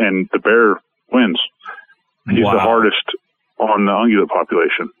one was, and the bear wins. He's the hardest on the ungulate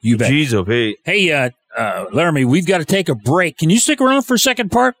population. You bet. Jeez, okay. Hey, Laramie, we've got to take a break. Can you stick around for a second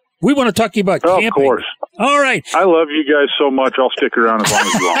part? We want to talk to you about camping. Of course. All right. I love you guys so much. I'll stick around as long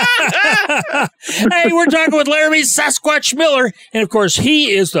as you want. Hey, we're talking with Laramie Sasquatch Miller. And, of course,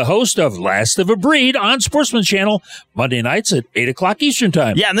 he is the host of Last of a Breed on Sportsman Channel, Monday nights at 8 o'clock Eastern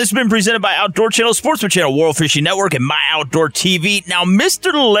Time. Yeah, and this has been presented by Outdoor Channel, Sportsman Channel, World Fishing Network, and My Outdoor TV. Now,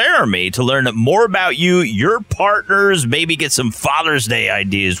 Mr. Laramie, to learn more about you, your partners, maybe get some Father's Day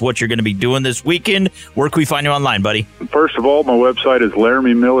ideas, what you're going to be doing this weekend, where can we find you online, buddy? First of all, my website is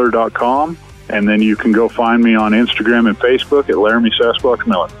LaramieMiller.com. And then you can go find me on Instagram and Facebook at Laramie Sasquatch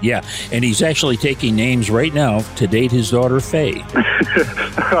Miller. Yeah, and he's actually taking names right now to date his daughter, Faye.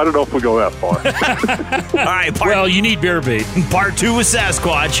 I don't know if we'll go that far. All right. Well, you need bear bait. Part 2 with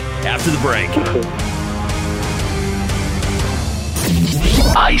Sasquatch after the break.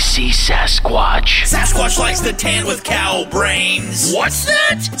 I see Sasquatch. Sasquatch likes to tan with cow brains. What's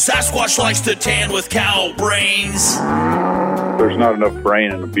that? Sasquatch likes to tan with cow brains. There's not enough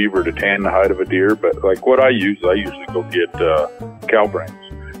brain in a beaver to tan the hide of a deer, but like what I usually go get cow brains.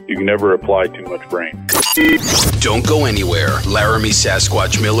 You can never apply too much brain. Don't go anywhere. Laramie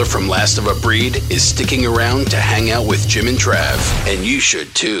Sasquatch Miller from Last of a Breed is sticking around to hang out with Jim and Trav, and you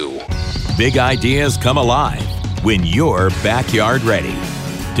should too. Big ideas come alive when you're backyard ready.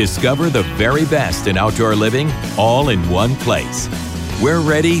 Discover the very best in outdoor living all in one place. We're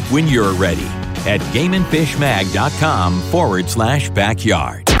ready when you're ready at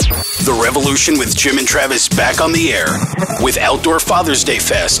gameandfishmag.com/backyard. The Revolution with Jim and Trav is back on the air with Outdoor Father's Day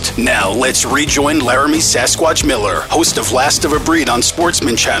Fest. Now let's rejoin Laramie Sasquatch Miller, host of Last of a Breed on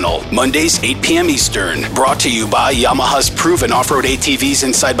Sportsman Channel, Mondays 8 p.m. Eastern. Brought to you by Yamaha's proven off-road ATVs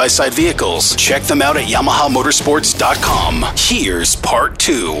and side-by-side vehicles. Check them out at YamahaMotorsports.com. Here's part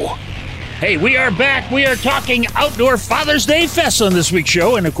 2. Hey, we are back. We are talking Outdoor Father's Day Fest on this week's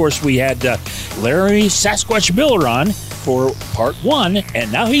show. And, of course, we had Laramie Sasquatch Miller on for part 1,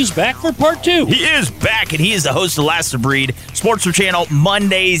 and now he's back for part 2. He is back, and he is the host of Last of Breed, Sportsman Channel,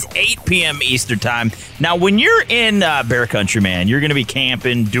 Mondays, 8 p.m. Eastern Time. Now, when you're in bear country, man, you're going to be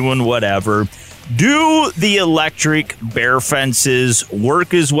camping, doing whatever. Do the electric bear fences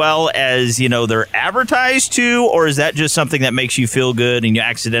work as well as, they're advertised to, or is that just something that makes you feel good and you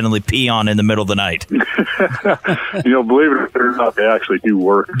accidentally pee on in the middle of the night? Believe it or not, they actually do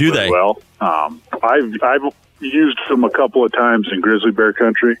work. Do they? Well, I've used them a couple of times in grizzly bear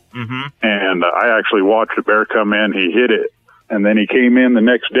country, and I actually watched a bear come in. He hit it, and then he came in the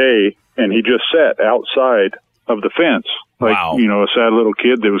next day, and he just sat outside of the fence. Like, wow. A sad little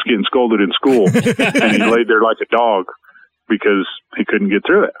kid that was getting scolded in school, and he laid there like a dog because he couldn't get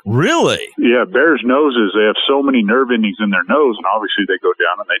through it. Really? Yeah, bears' noses, they have so many nerve endings in their nose, and obviously they go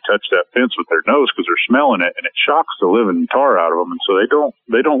down and they touch that fence with their nose because they're smelling it, and it shocks the living tar out of them, and so they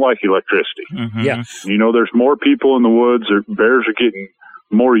don't like electricity. Yeah. There's more people in the woods. Bears are getting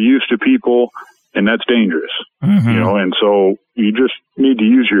more used to people, and that's dangerous. And so you just need to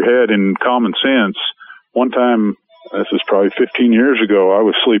use your head and common sense. One time, this is probably 15 years ago, I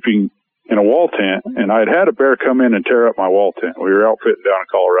was sleeping in a wall tent, and I'd had a bear come in and tear up my wall tent. We were outfitting down in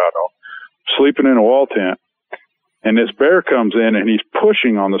Colorado, sleeping in a wall tent, and this bear comes in, and he's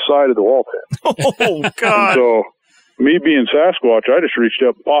pushing on the side of the wall tent. Oh, God. So, me being Sasquatch, I just reached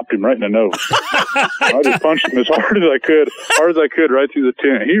up and popped him right in the nose. I just punched him as hard as I could right through the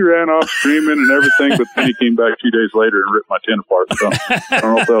tent. He ran off screaming and everything, but then he came back 2 days later and ripped my tent apart. So I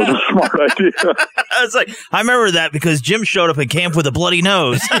don't know if that was a smart idea. It's like, I remember that because Jim showed up at camp with a bloody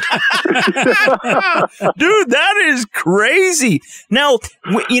nose. Dude, that is crazy. Now,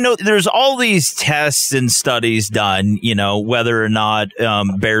 there's all these tests and studies done, whether or not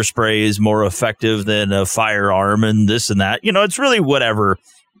bear spray is more effective than a firearm and this and that. It's really whatever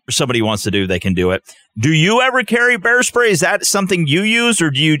somebody wants to do, they can do it. Do you ever carry bear spray? Is that something you use, or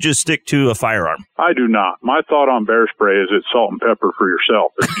do you just stick to a firearm? I do not. My thought on bear spray is it's salt and pepper for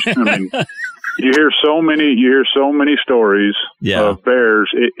yourself. You hear so many stories of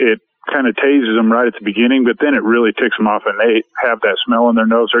bears. It kind of tases them right at the beginning, but then it really ticks them off, and they have that smell in their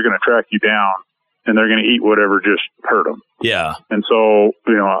nose. They're going to track you down, and they're going to eat whatever just hurt them. Yeah. And so,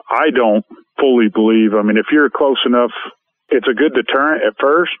 I don't fully believe, if you're close enough, it's a good deterrent at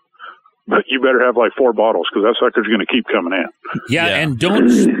first, but you better have like 4 bottles because that sucker's going to keep coming in. Yeah, and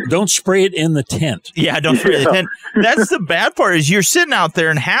don't spray it in the tent. Yeah, don't spray the tent. That's the bad part is you're sitting out there,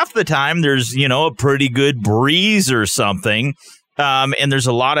 and half the time there's, a pretty good breeze or something. And there's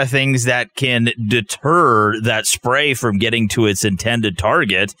a lot of things that can deter that spray from getting to its intended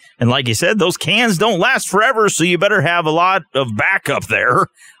target. And like you said, those cans don't last forever, so you better have a lot of backup there.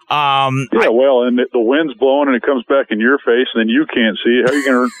 And the wind's blowing and it comes back in your face, and then you can't see. How are you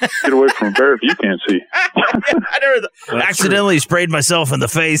going to get away from a bear if you can't see? I accidentally sprayed myself in the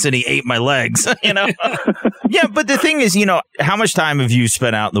face, and he ate my legs. Yeah, but the thing is, how much time have you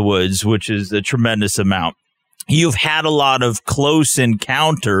spent out in the woods, which is a tremendous amount? You've had a lot of close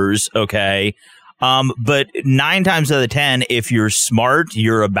encounters, okay? But 9 times out of 10, if you're smart,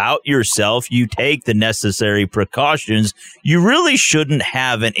 you're about yourself, you take the necessary precautions, you really shouldn't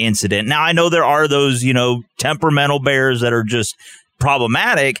have an incident. Now, I know there are those, temperamental bears that are just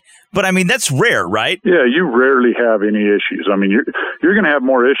problematic, but that's rare, right? Yeah, you rarely have any issues. You're going to have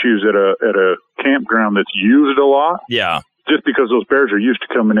more issues at a campground that's used a lot. Yeah. Just because those bears are used to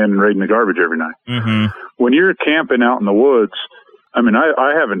coming in and raiding the garbage every night. Mm-hmm. When you're camping out in the woods, I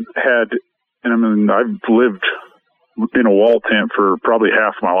haven't had, I've lived in a wall tent for probably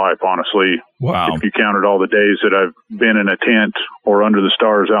half my life, honestly. Wow. If you counted all the days that I've been in a tent or under the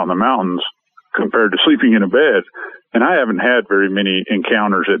stars out in the mountains compared to sleeping in a bed. And I haven't had very many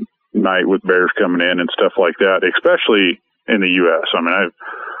encounters at night with bears coming in and stuff like that, especially in the U.S.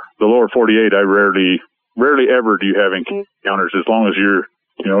 The lower 48, I rarely ever do you have encounters as long as you're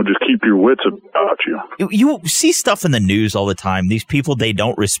just keep your wits about you. You see stuff in the news all the time. These people, they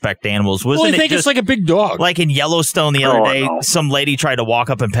don't respect animals. Well, they think it's like a big dog. Like in Yellowstone the other day, some lady tried to walk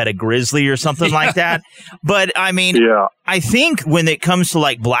up and pet a grizzly or something like that. But, I mean, I think when it comes to,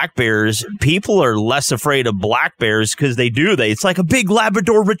 like, black bears, people are less afraid of black bears because it's like a big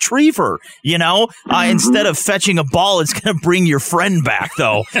Labrador retriever, Instead of fetching a ball, it's going to bring your friend back,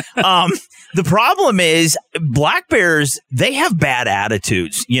 though. The problem is black bears, they have bad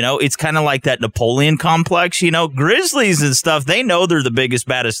attitudes. It's kind of like that Napoleon complex. Grizzlies and stuff, they know they're the biggest,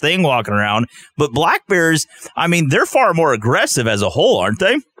 baddest thing walking around. But black bears, I mean, they're far more aggressive as a whole, aren't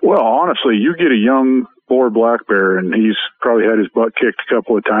they? Well, honestly, you get a young boar black bear, and he's probably had his butt kicked a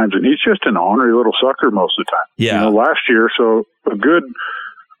couple of times, and he's just an ornery little sucker most of the time. Yeah. Last year, so a good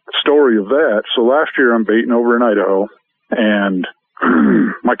story of that. So last year I'm baiting over in Idaho, and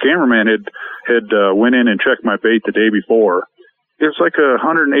my cameraman had went in and checked my bait the day before. It's like a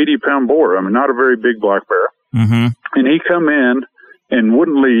 180-pound boar. I mean, not a very big black bear. Mm-hmm. And he come in and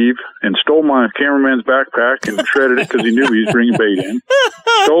wouldn't leave and stole my cameraman's backpack and shredded it because he knew he was bringing bait in.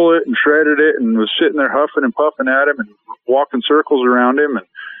 Stole it and shredded it and was sitting there huffing and puffing at him and walking circles around him. And,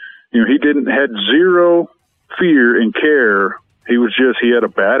 he had zero fear and care. He had a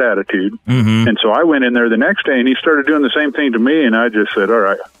bad attitude. Mm-hmm. And so I went in there the next day and he started doing the same thing to me. And I just said, all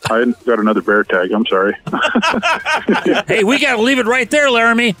right, I got another bear tag. I'm sorry. Hey, we got to leave it right there,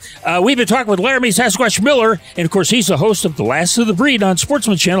 Laramie. We've been talking with Laramie Sasquatch Miller. And of course, he's the host of The Last of the Breed on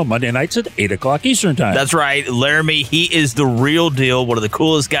Sportsman Channel Monday nights at 8 o'clock Eastern time. That's right. Laramie, he is the real deal. One of the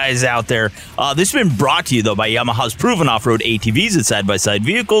coolest guys out there. This has been brought to you, though, by Yamaha's proven off-road ATVs and side-by-side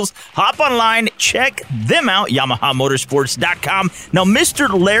vehicles. Hop online, check them out, YamahaMotorsports.com. Now, Mr.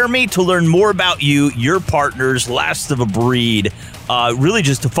 Laramie, to learn more about you, your partners, Last of a Breed, really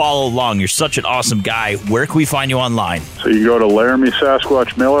just to follow along. You're such an awesome guy. Where can we find you online? So you go to Laramie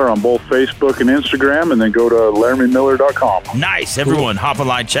Sasquatch Miller on both Facebook and Instagram, and then go to LaramieMiller.com. Nice. Everyone, hop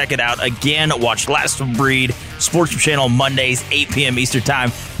online, check it out. Again, watch Last of a Breed, Sports Channel Mondays, 8 p.m. Eastern Time.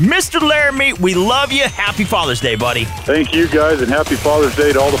 Mr. Laramie, we love you. Happy Father's Day, buddy. Thank you, guys, and happy Father's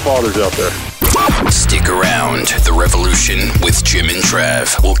Day to all the fathers out there. Stick around. The Revolution with Jim and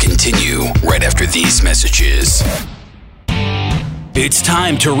Trav will continue right after these messages. It's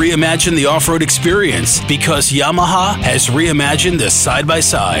time to reimagine the off-road experience because Yamaha has reimagined the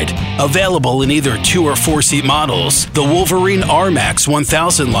side-by-side. Available in either 2 or 4-seat models, the Wolverine R-Max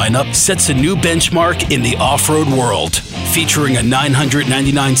 1000 lineup sets a new benchmark in the off-road world. Featuring a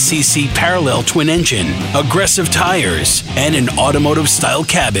 999cc parallel twin engine, aggressive tires, and an automotive-style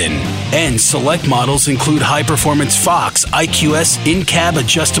cabin. And select models include high-performance Fox IQS in-cab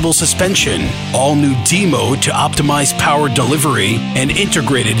adjustable suspension, all-new D-Mode to optimize power delivery, an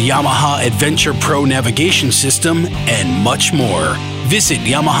integrated Yamaha Adventure Pro navigation system, and much more. Visit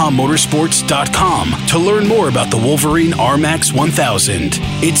YamahaMotorsports.com to learn more about the Wolverine R-Max 1000.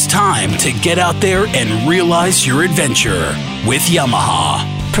 It's time to get out there and realize your adventure with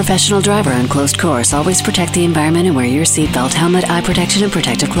Yamaha. Professional driver on closed course. Always protect the environment and wear your seatbelt, helmet, eye protection, and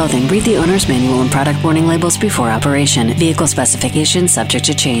protective clothing. Read the owner's manual and product warning labels before operation. Vehicle specifications subject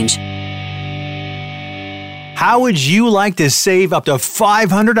to change. How would you like to save up to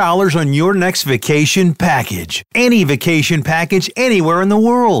 $500 on your next vacation package? Any vacation package anywhere in the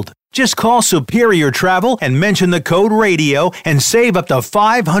world. Just call Superior Travel and mention the code RADIO and save up to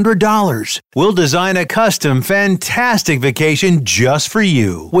 $500. We'll design a custom, fantastic vacation just for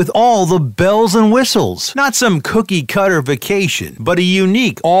you with all the bells and whistles. Not some cookie-cutter vacation, but a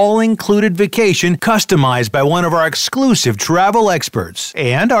unique, all-included vacation customized by one of our exclusive travel experts.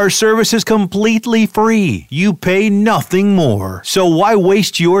 And our service is completely free. You pay nothing more. So why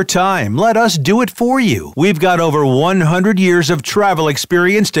waste your time? Let us do it for you. We've got over 100 years of travel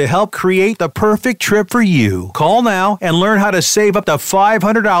experience to help create the perfect trip for you. Call now and learn how to save up to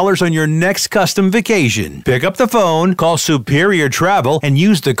 $500 on your next custom vacation. Pick up the phone, call Superior Travel, and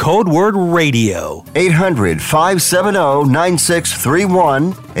use the code word RADIO.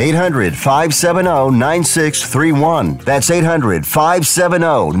 800-570-9631. 800-570-9631. That's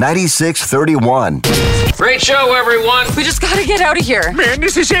 800-570-9631. Great show, everyone. We just gotta get out of here. Man,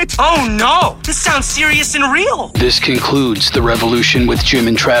 this is it. Oh, no. This sounds serious and real. This concludes The Revolution with Jim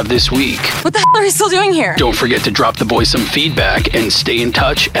and Trav this week. What the hell are we still doing here? Don't forget to drop the boys some feedback and stay in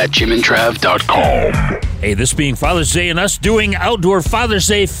touch at jimandtrav.com. Hey, this being Father's Day and us doing Outdoor Father's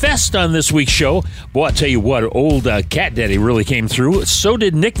Day Fest on this week's show. Boy, I'll tell you what, old Cat Daddy really came through. So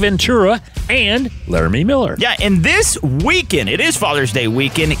did Nick Ventura and Laramie Miller. Yeah, and this weekend, it is Father's Day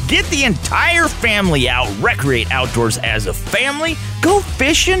weekend. Get the entire family out, recreate outdoors as a family. Go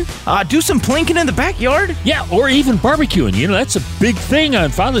fishing, do some plinking in the backyard. Yeah, or even barbecuing. You know, that's a big thing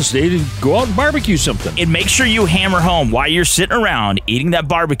on Father's Day, to go out and barbecue something. And make sure you hammer home while you're sitting around eating that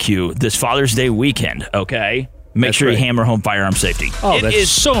barbecue this Father's Day weekend, okay? Make sure you hammer home firearm safety. Oh, that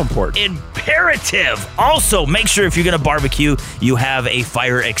is so important. Imperative. Also, make sure if you're going to barbecue, you have a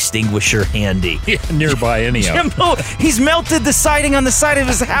fire extinguisher handy. Yeah, nearby anyhow. Jimbo, he's melted the siding on the side of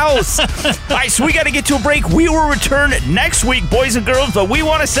his house. All right, so we got to get to a break. We will return next week, boys and girls, but we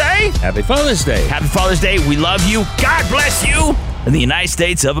want to say... Happy Father's Day. Happy Father's Day. We love you. God bless you in the United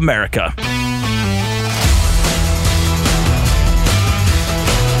States of America.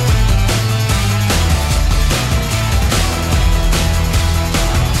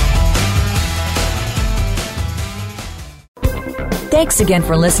 Thanks again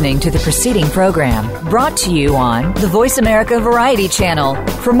for listening to the preceding program, brought to you on the Voice America Variety Channel.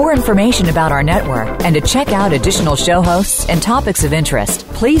 For more information about our network and to check out additional show hosts and topics of interest,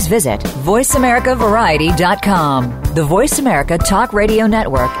 please visit voiceamericavariety.com. The Voice America Talk Radio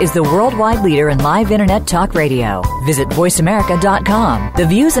Network is the worldwide leader in live Internet talk radio. Visit voiceamerica.com. The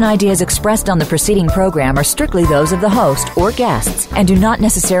views and ideas expressed on the preceding program are strictly those of the host or guests and do not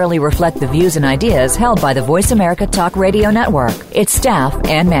necessarily reflect the views and ideas held by the Voice America Talk Radio Network, its staff,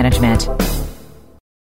 and management.